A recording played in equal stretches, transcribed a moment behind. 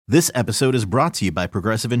This episode is brought to you by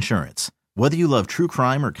Progressive Insurance. Whether you love true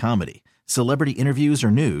crime or comedy, celebrity interviews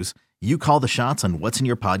or news, you call the shots on what's in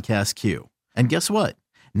your podcast queue. And guess what?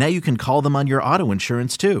 Now you can call them on your auto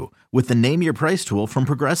insurance too with the Name Your Price tool from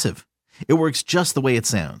Progressive. It works just the way it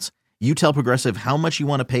sounds. You tell Progressive how much you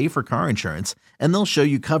want to pay for car insurance, and they'll show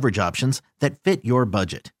you coverage options that fit your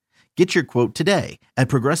budget. Get your quote today at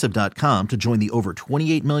Progressive.com to join the over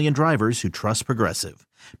 28 million drivers who trust Progressive.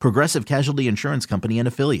 Progressive Casualty Insurance Company and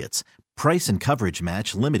Affiliates. Price and coverage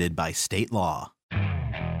match limited by state law.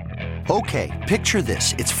 Okay, picture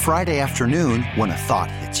this. It's Friday afternoon when a thought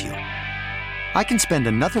hits you. I can spend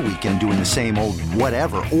another weekend doing the same old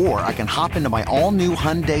whatever, or I can hop into my all-new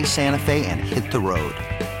Hyundai Santa Fe and hit the road.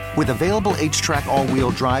 With available H-Track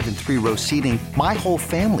all-wheel drive and 3-row seating, my whole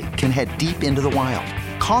family can head deep into the wild.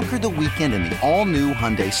 Conquer the weekend in the all-new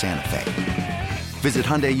Hyundai Santa Fe. Visit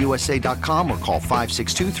HyundaiUSA.com or call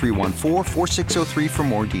 562-314-4603 for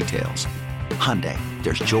more details. Hyundai,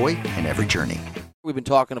 there's joy in every journey. We've been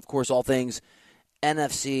talking, of course, all things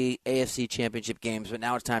NFC, AFC championship games, but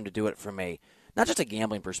now it's time to do it from not just a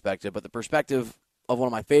gambling perspective, but the perspective of one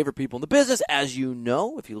of my favorite people in the business. As you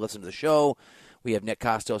know, if you listen to the show, we have Nick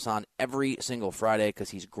Kostos on every single Friday because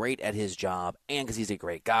he's great at his job and because he's a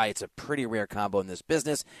great guy. It's a pretty rare combo in this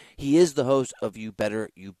business. He is the host of You Better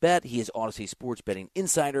You Bet. He is Odyssey Sports Betting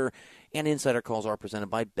Insider, and Insider Calls are presented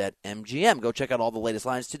by BetMGM. Go check out all the latest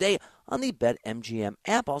lines today on the BetMGM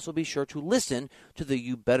app. Also be sure to listen to the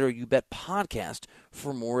You Better You Bet podcast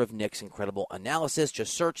for more of Nick's incredible analysis.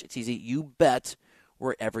 Just search, it's easy, You Bet,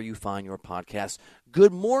 wherever you find your podcasts.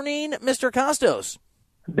 Good morning, Mr. Kostos.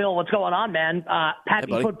 Bill, what's going on, man?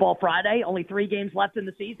 Happy Football Friday. Only 3 games left in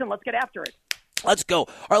the season. Let's get after it. Let's go.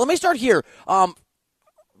 All right, let me start here.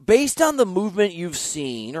 Based on the movement you've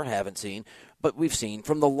seen, or haven't seen, but we've seen,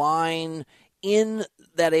 from the line in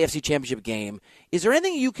that AFC Championship game, is there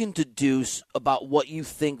anything you can deduce about what you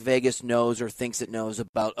think Vegas knows or thinks it knows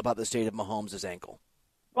about the state of Mahomes' ankle?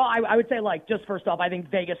 Well, I would say, just first off, I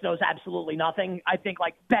think Vegas knows absolutely nothing. I think,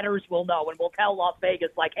 bettors will know and will tell Las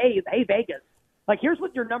Vegas, hey, Vegas, here's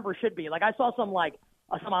what your number should be. I saw some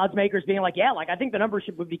odds makers being I think the number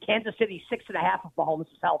would be Kansas City 6.5 if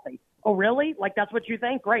Mahomes is healthy. Oh, really? That's what you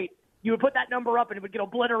think? Great. You would put that number up and it would get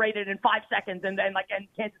obliterated in 5 seconds, and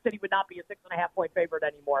Kansas City would not be a 6.5-point favorite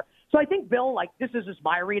anymore. So I think, Bill, this is just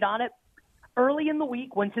my read on it. Early in the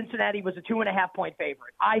week when Cincinnati was a 2.5-point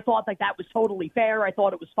favorite, I thought that was totally fair. I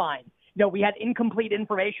thought it was fine. We had incomplete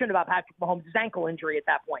information about Patrick Mahomes' ankle injury at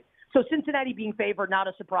that point. So Cincinnati being favored, not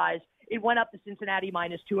a surprise. It went up to Cincinnati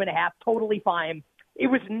minus 2.5, totally fine. It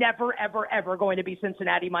was never, ever, ever going to be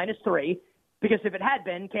Cincinnati minus 3, because if it had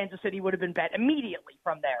been, Kansas City would have been bet immediately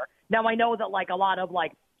from there. Now, I know that a lot of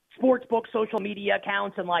sports book social media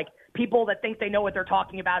accounts and people that think they know what they're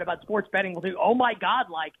talking about sports betting will do, oh my God,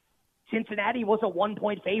 Cincinnati was a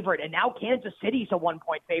 1-point favorite, and now Kansas City's a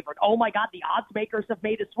 1-point favorite. Oh, my God, the odds makers have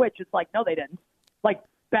made a switch. It's no, they didn't.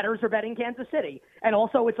 Bettors are betting Kansas City. And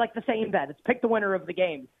also, it's the same bet. It's pick the winner of the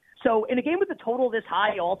game. So in a game with a total this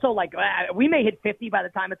high also, we may hit 50 by the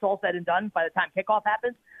time it's all said and done, by the time kickoff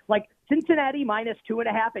happens. Cincinnati minus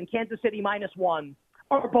 2.5 and Kansas City minus 1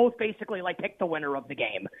 are both basically pick the winner of the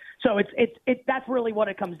game. So it's that's really what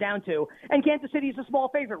it comes down to. And Kansas City is a small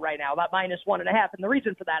favorite right now, about minus 1.5. And the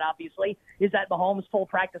reason for that, obviously, is that Mahomes full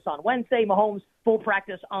practice on Wednesday, Mahomes full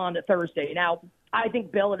practice on Thursday. Now, I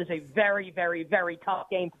think, Bill, it is a very, very, very tough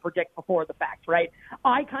game to predict before the fact, right?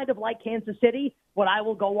 I kind of like Kansas City. What I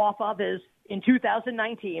will go off of is in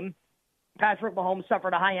 2019, Patrick Mahomes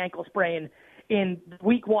suffered a high ankle sprain in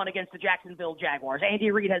week 1 against the Jacksonville Jaguars.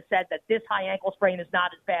 Andy Reid has said that this high ankle sprain is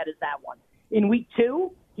not as bad as that one. In week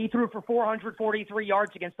 2, he threw for 443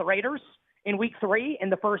 yards against the Raiders. In week 3, in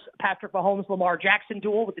the first Patrick Mahomes-Lamar Jackson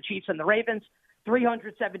duel with the Chiefs and the Ravens,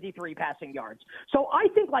 373 passing yards. So I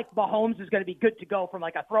think Mahomes is going to be good to go from a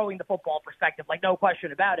throwing the football perspective, no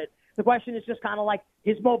question about it. The question is just kind of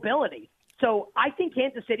his mobility. So I think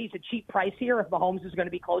Kansas City's a cheap price here if Mahomes is going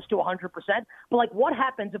to be close to 100%. But what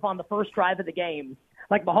happens if on the first drive of the game,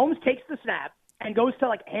 Mahomes takes the snap and goes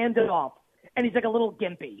to hand it off, and he's a little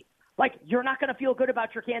gimpy? You're not going to feel good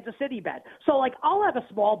about your Kansas City bet. So, I'll have a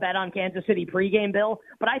small bet on Kansas City pregame, Bill,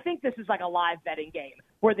 but I think this is a live betting game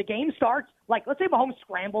where the game starts. Let's say Mahomes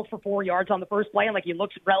scrambles for 4 yards on the first play and, he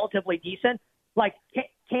looks relatively decent.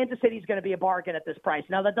 Kansas City's going to be a bargain at this price.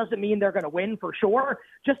 Now, that doesn't mean they're going to win for sure.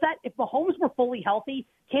 Just that if Mahomes were fully healthy,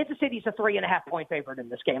 Kansas City's a 3.5-point favorite in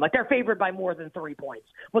this game. They're favored by more than 3 points.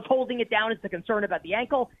 What's holding it down is the concern about the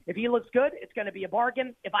ankle. If he looks good, it's going to be a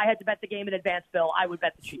bargain. If I had to bet the game in advance, Bill, I would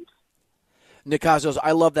bet the Chiefs. Nick Kostos,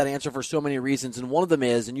 I love that answer for so many reasons, and one of them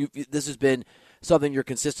is, and this has been something you're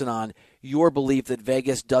consistent on, your belief that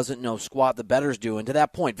Vegas doesn't know squat the bettors do. And to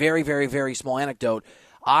that point, very, very, very small anecdote,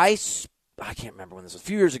 I can't remember when this was, a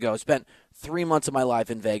few years ago. I spent 3 months of my life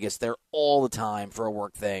in Vegas there all the time for a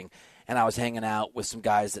work thing. And I was hanging out with some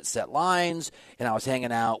guys that set lines, and I was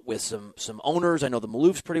hanging out with some owners. I know the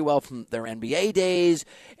Maloofs pretty well from their NBA days,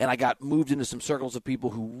 and I got moved into some circles of people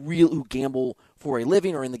who gamble for a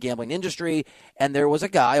living or in the gambling industry. And there was a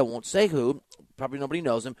guy, I won't say who, probably nobody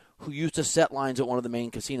knows him, who used to set lines at one of the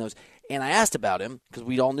main casinos. And I asked about him because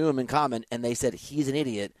we all knew him in common, and they said he's an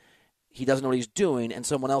idiot. He doesn't know what he's doing. And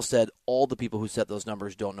someone else said all the people who set those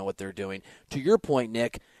numbers don't know what they're doing. To your point,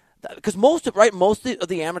 Nick, because most of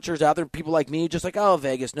the amateurs out there, people like me, just like, oh,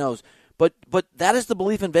 Vegas knows. But that is the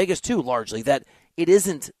belief in Vegas too, largely, that it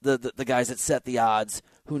isn't the guys that set the odds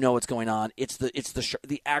who know what's going on. It's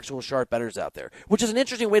the actual sharp bettors out there, which is an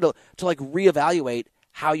interesting way to like reevaluate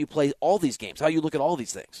how you play all these games, how you look at all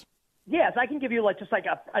these things. Yes, I can give you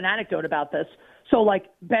an anecdote about this. So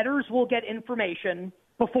bettors will get information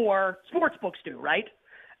before sports books do, right?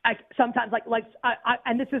 Sometimes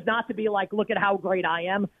and this is not to be look at how great I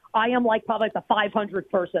am. I am probably the 500th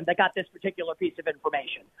person that got this particular piece of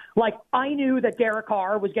information. I knew that Derek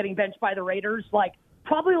Carr was getting benched by the Raiders,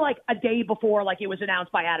 probably a day before it was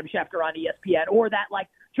announced by Adam Schefter on ESPN, or that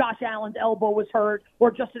Josh Allen's elbow was hurt,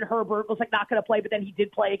 or Justin Herbert was not going to play, but then he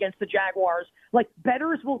did play against the Jaguars.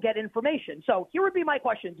 Bettors will get information. So here would be my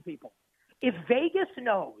question to people. If Vegas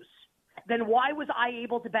knows, then why was I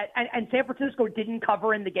able to bet? And San Francisco didn't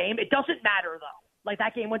cover in the game. It doesn't matter, though.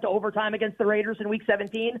 That game went to overtime against the Raiders in Week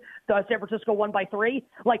 17. So San Francisco won by 3.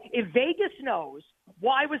 If Vegas knows,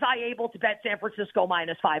 why was I able to bet San Francisco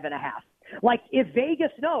minus 5.5? If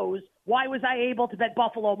Vegas knows, why was I able to bet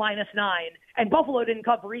Buffalo minus 9? And Buffalo didn't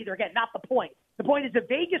cover either. Again, not the point. The point is if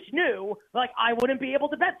Vegas knew, I wouldn't be able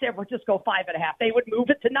to bet San Francisco 5.5. They would move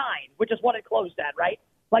it to 9, which is what it closed at, right?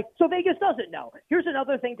 So Vegas doesn't know. Here's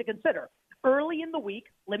another thing to consider. Early in the week,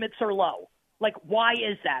 limits are low. Why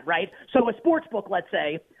is that, right? So a sports book, let's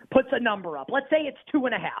say, puts a number up. Let's say it's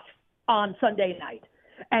 2.5 on Sunday night.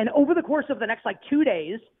 And over the course of the next, 2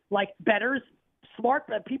 days, bettors, smart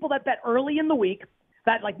people that bet early in the week,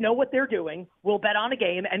 that know what they're doing, will bet on a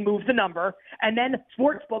game and move the number. And then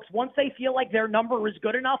sports books, once they feel like their number is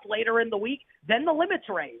good enough later in the week, then the limits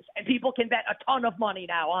raise. And people can bet a ton of money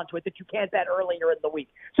now onto it that you can't bet earlier in the week.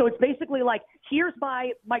 So it's basically here's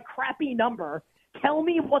my crappy number. Tell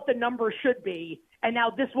me what the number should be, and now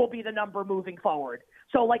this will be the number moving forward.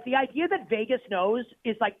 So, the idea that Vegas knows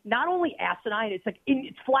is, not only asinine, it's,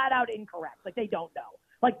 it's flat out incorrect. They don't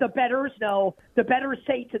know. The bettors know. The bettors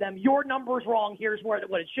say to them, your number's wrong, here's what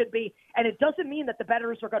it should be. And it doesn't mean that the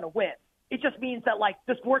bettors are going to win. It just means that,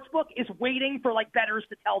 the sportsbook is waiting for, bettors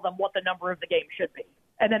to tell them what the number of the game should be.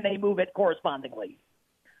 And then they move it correspondingly.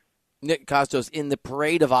 Nick Kostos, in the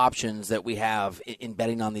parade of options that we have in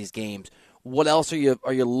betting on these games, what else are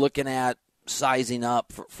you looking at sizing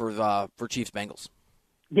up for Chiefs Bengals?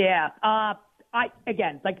 Yeah,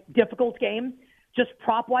 difficult game, just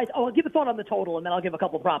prop wise. Oh, I'll give a thought on the total, and then I'll give a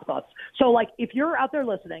couple prop thoughts. So, if you're out there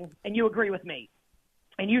listening and you agree with me,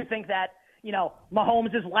 and you think that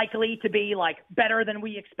Mahomes is likely to be better than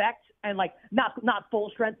we expect, and not full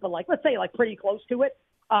strength, but let's say pretty close to it,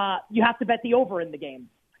 you have to bet the over in the game.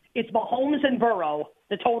 It's Mahomes and Burrow.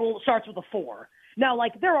 The total starts with a 4. Now,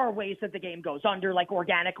 there are ways that the game goes under,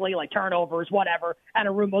 organically, turnovers, whatever.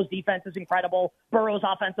 Anarumo's defense is incredible. Burrow's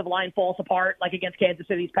offensive line falls apart, against Kansas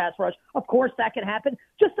City's pass rush. Of course, that can happen.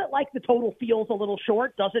 Just that, the total feels a little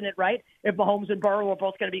short, doesn't it, right? If Mahomes and Burrow are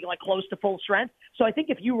both going to be, close to full strength. So I think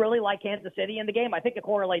if you really like Kansas City in the game, I think it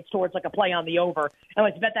correlates towards, a play on the over. And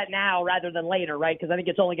let's bet that now rather than later, right? Because I think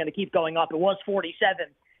it's only going to keep going up. It was 47.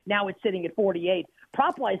 Now it's sitting at 48.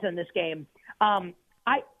 Prop-wise in this game,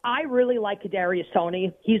 I really like Kadarius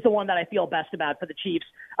Toney. He's the one that I feel best about for the Chiefs.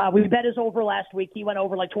 We bet his over last week. He went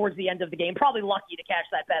over towards the end of the game. Probably lucky to catch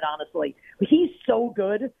that bet, honestly. But he's so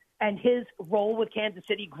good, and his role with Kansas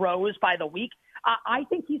City grows by the week. I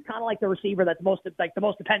think he's kind of the receiver that's the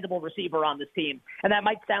most dependable receiver on this team. And that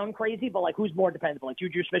might sound crazy, but who's more dependable?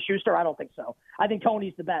 Juju Smith-Schuster? I don't think so. I think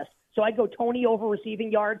Toney's the best. So I'd go Toney over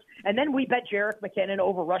receiving yards. And then we bet Jerick McKinnon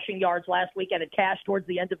over rushing yards last week, and it cashed towards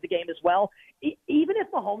the end of the game as well. Even if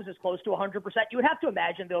Mahomes is close to 100%, you would have to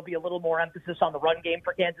imagine there'll be a little more emphasis on the run game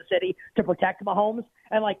for Kansas City to protect Mahomes.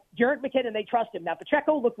 And Jerick McKinnon, they trust him. Now,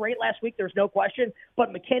 Pacheco looked great last week. There's no question. But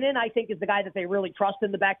McKinnon, I think, is the guy that they really trust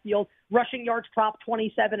in the backfield. Rushing yards prop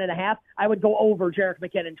 27.5. I would go over Jerick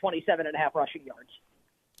McKinnon 27.5 rushing yards.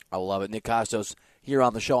 I love it. Nick Kostos here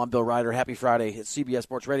on the show. I'm Bill Ryder. Happy Friday at CBS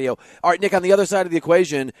Sports Radio. All right, Nick, on the other side of the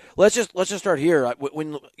equation, let's just start here.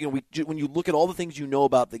 When you look at all the things you know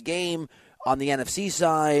about the game, On the NFC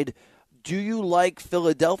side, do you like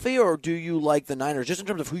Philadelphia or do you like the Niners, just in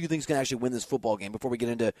terms of who you think is going to actually win this football game before we get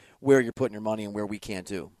into where you're putting your money and where we can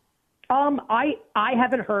too? I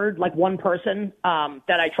haven't heard like one person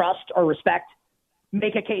that I trust or respect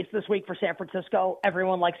make a case this week for San Francisco.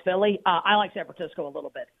 Everyone likes Philly. I like San Francisco a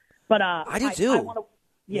little bit, but I do too.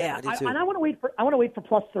 I do too. And I want to wait for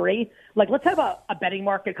 +3. Like, let's have a betting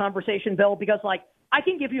market conversation, Bill, because like I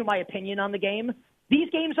can give you my opinion on the game. These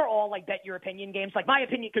games are all like bet your opinion games. Like, my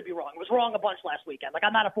opinion could be wrong. It was wrong a bunch last weekend. Like,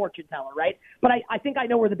 I'm not a fortune teller, right? But I think I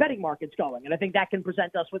know where the betting market's going, and I think that can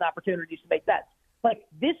present us with opportunities to make bets. Like,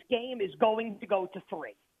 this game is going to go to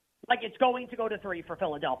 3. Like, it's going to go to 3 for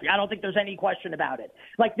Philadelphia. I don't think there's any question about it.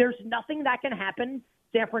 Like, there's nothing that can happen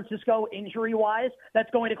San Francisco injury-wise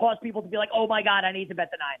that's going to cause people to be like, oh, my God, I need to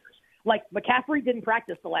bet the Niners. Like, McCaffrey didn't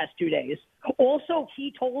practice the last 2 days. Also,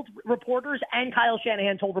 he told reporters, and Kyle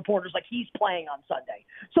Shanahan told reporters, like, he's playing on Sunday.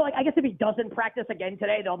 So, like, I guess if he doesn't practice again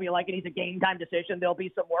today, they'll be like, and he's a game-time decision, there'll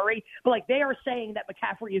be some worry. But, like, they are saying that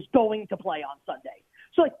McCaffrey is going to play on Sunday.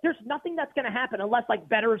 So, like, there's nothing that's going to happen unless, like,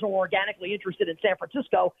 bettors are organically interested in San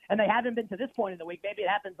Francisco, and they haven't been to this point in the week. Maybe it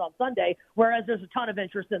happens on Sunday, whereas there's a ton of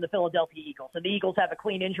interest in the Philadelphia Eagles. And the Eagles have a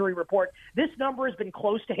clean injury report. This number has been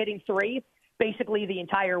close to hitting 3 basically the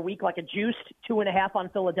entire week, like a juiced 2.5 on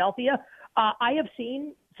Philadelphia. I have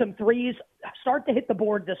seen some 3s start to hit the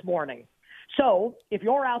board this morning. So if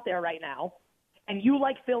you're out there right now and you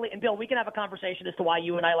like Philly, and Bill, we can have a conversation as to why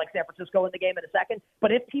you and I like San Francisco in the game in a second.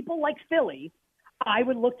 But if people like Philly, I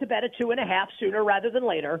would look to bet a 2.5 sooner rather than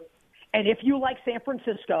later. And if you like San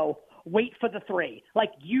Francisco, wait for the 3.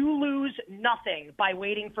 Like, you lose nothing by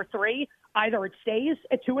waiting for 3. Either it stays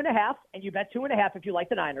at 2.5 and you bet 2.5 if you like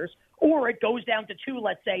the Niners, or it goes down to 2,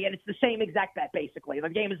 let's say, and it's the same exact bet, basically. The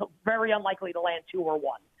game is very unlikely to land 2 or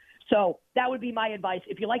 1. So that would be my advice.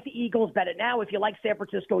 If you like the Eagles, bet it now. If you like San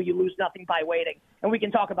Francisco, you lose nothing by waiting. And we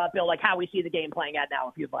can talk about, Bill, like how we see the game playing out now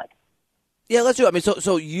if you'd like. Yeah, let's do it. I mean,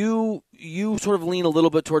 so you sort of lean a little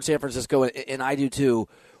bit towards San Francisco, and I do too.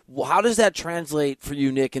 Well, how does that translate for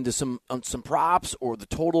you, Nick, into some props or the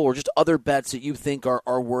total or just other bets that you think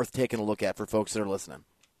are worth taking a look at for folks that are listening?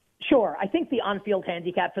 Sure. I think the on-field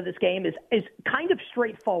handicap for this game is kind of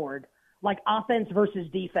straightforward, like offense versus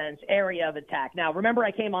defense, area of attack. Now, remember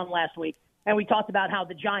I came on last week and we talked about how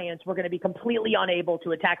the Giants were going to be completely unable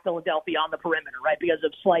to attack Philadelphia on the perimeter, right, because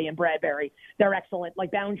of Slay and Bradbury. They're excellent, like,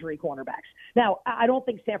 boundary cornerbacks. Now, I don't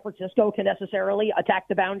think San Francisco can necessarily attack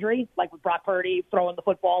the boundary, like with Brock Purdy throwing the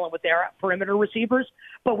football and with their perimeter receivers.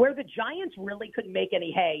 But where the Giants really couldn't make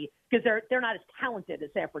any hay, because they're not as talented as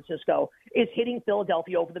San Francisco, is hitting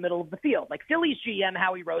Philadelphia over the middle of the field. Like, Philly's GM,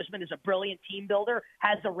 Howie Roseman, is a brilliant team builder,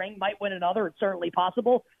 has a ring, might win another. It's certainly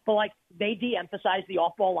possible. But, like, they de-emphasize the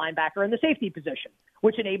off-ball linebacker and the safety position,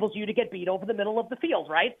 which enables you to get beat over the middle of the field,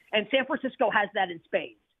 right? And San Francisco has that in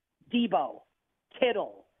spades. Debo,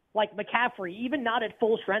 Kittle, like McCaffrey, even not at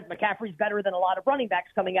full strength, McCaffrey's better than a lot of running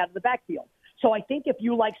backs coming out of the backfield. So I think if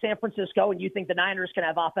you like San Francisco and you think the Niners can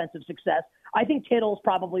have offensive success, I think Kittle's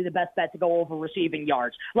probably the best bet to go over receiving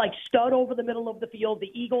yards. Like, stud over the middle of the field.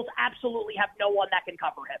 The Eagles absolutely have no one that can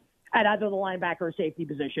cover him at either the linebacker or safety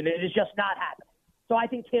position. It is just not happening. So I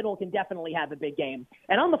think Kittle can definitely have a big game.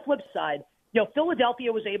 And on the flip side,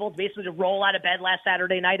 Philadelphia was able to basically to roll out of bed last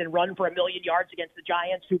Saturday night and run for 1 million yards against the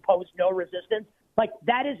Giants, who posed no resistance. Like,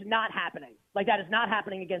 that is not happening. Like, that is not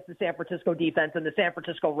happening against the San Francisco defense and the San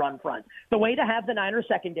Francisco run front. The way to have the Niners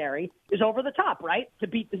secondary is over the top, right? To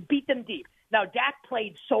beat them deep. Now, Dak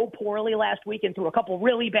played so poorly last week and threw a couple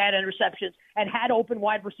really bad interceptions and had open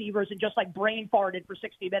wide receivers and just like brain farted for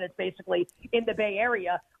 60 minutes basically in the Bay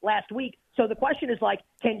Area last week. So the question is, like,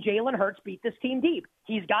 can Jalen Hurts beat this team deep?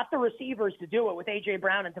 He's got the receivers to do it with A.J.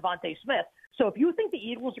 Brown and Devontae Smith. So if you think the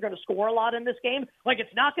Eagles are going to score a lot in this game, like,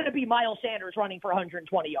 it's not going to be Miles Sanders running for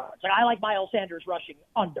 120 yards. Like, I like Miles Sanders rushing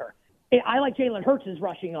under. I like Jalen Hurts'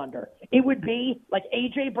 rushing under. It would be like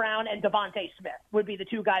A.J. Brown and Devontae Smith would be the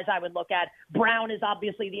two guys I would look at. Brown is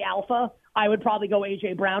obviously the alpha. I would probably go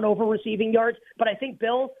A.J. Brown over receiving yards. But I think,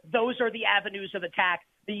 Bill, those are the avenues of attack,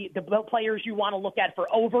 the players you want to look at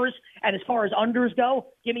for overs. And as far as unders go,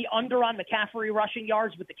 give me under on McCaffrey rushing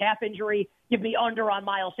yards with the calf injury. Give me under on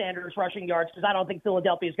Miles Sanders rushing yards, because I don't think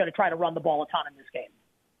Philadelphia is going to try to run the ball a ton in this game.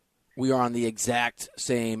 We are on the exact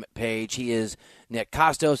same page. He is Nick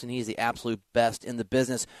Kostos, and he's the absolute best in the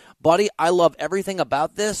business. Buddy, I love everything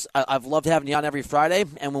about this. I've loved having you on every Friday.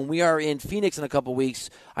 And when we are in Phoenix in a couple weeks,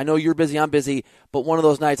 I know you're busy, I'm busy, but one of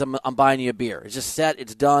those nights I'm buying you a beer. It's just set.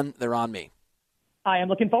 It's done. They're on me. I am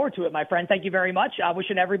looking forward to it, my friend. Thank you very much.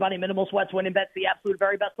 Wishing everybody Minimal Sweats winning bets the absolute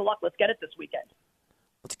very best of luck. Let's get it this weekend.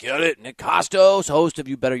 Let's get it. Nick Kostos, host of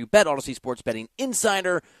You Better You Bet, Odyssey Sports Betting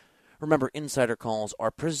Insider. Remember, Insider Calls are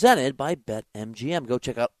presented by BetMGM. Go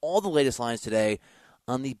check out all the latest lines today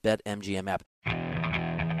on the BetMGM app.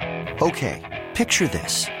 Okay, picture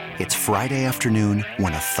this. It's Friday afternoon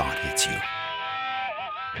when a thought hits you.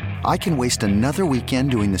 I can waste another weekend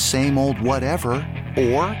doing the same old whatever,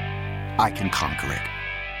 or I can conquer it.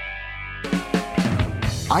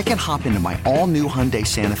 I can hop into my all-new Hyundai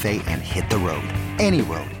Santa Fe and hit the road. Any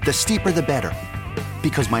road. The steeper, the better.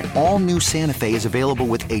 Because my all-new Santa Fe is available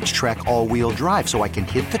with H-Track all-wheel drive, so I can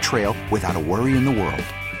hit the trail without a worry in the world.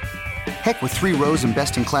 Heck, with 3 rows and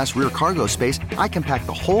best-in-class rear cargo space, I can pack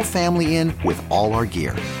the whole family in with all our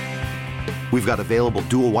gear. We've got available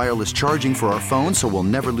dual wireless charging for our phones, so we'll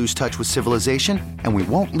never lose touch with civilization, and we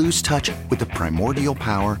won't lose touch with the primordial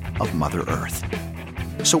power of Mother Earth.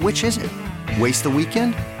 So which is it? Waste the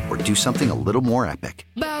weekend or do something a little more epic?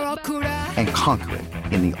 And conquer it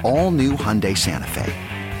in the all-new Hyundai Santa Fe.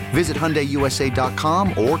 Visit HyundaiUSA.com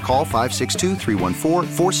or call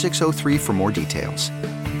 562-314-4603 for more details.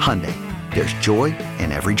 Hyundai, there's joy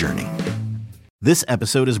in every journey. This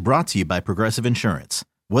episode is brought to you by Progressive Insurance.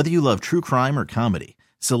 Whether you love true crime or comedy,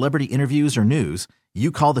 celebrity interviews or news,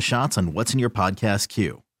 you call the shots on what's in your podcast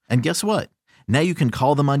queue. And guess what? Now you can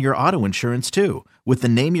call them on your auto insurance too with the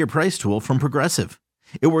Name Your Price tool from Progressive.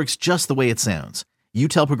 It works just the way it sounds. You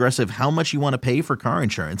tell Progressive how much you want to pay for car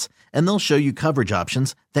insurance, and they'll show you coverage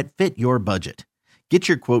options that fit your budget. Get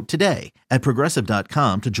your quote today at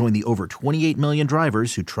Progressive.com to join the over 28 million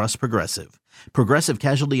drivers who trust Progressive. Progressive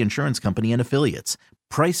Casualty Insurance Company and Affiliates.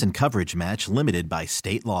 Price and coverage match limited by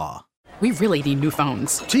state law. We really need new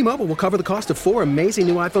phones. T-Mobile will cover the cost of 4 amazing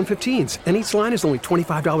new iPhone 15s, and each line is only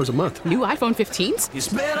 $25 a month. New iPhone 15s? It's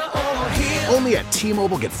better over here. Only at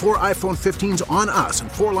T-Mobile, get 4 iPhone 15s on us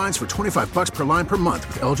and 4 lines for $25 per line per month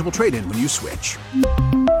with eligible trade-in when you switch.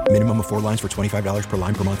 Minimum of 4 lines for $25 per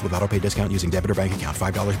line per month with autopay discount using debit or bank account.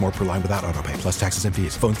 $5 more per line without autopay, plus taxes and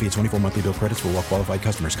fees. Phone fee at 24 monthly bill credits for well-qualified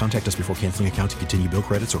customers. Contact us before canceling account to continue bill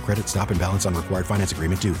credits or credit stop and balance on required finance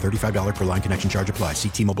agreement due. $35 per line connection charge applies. See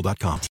T-Mobile.com.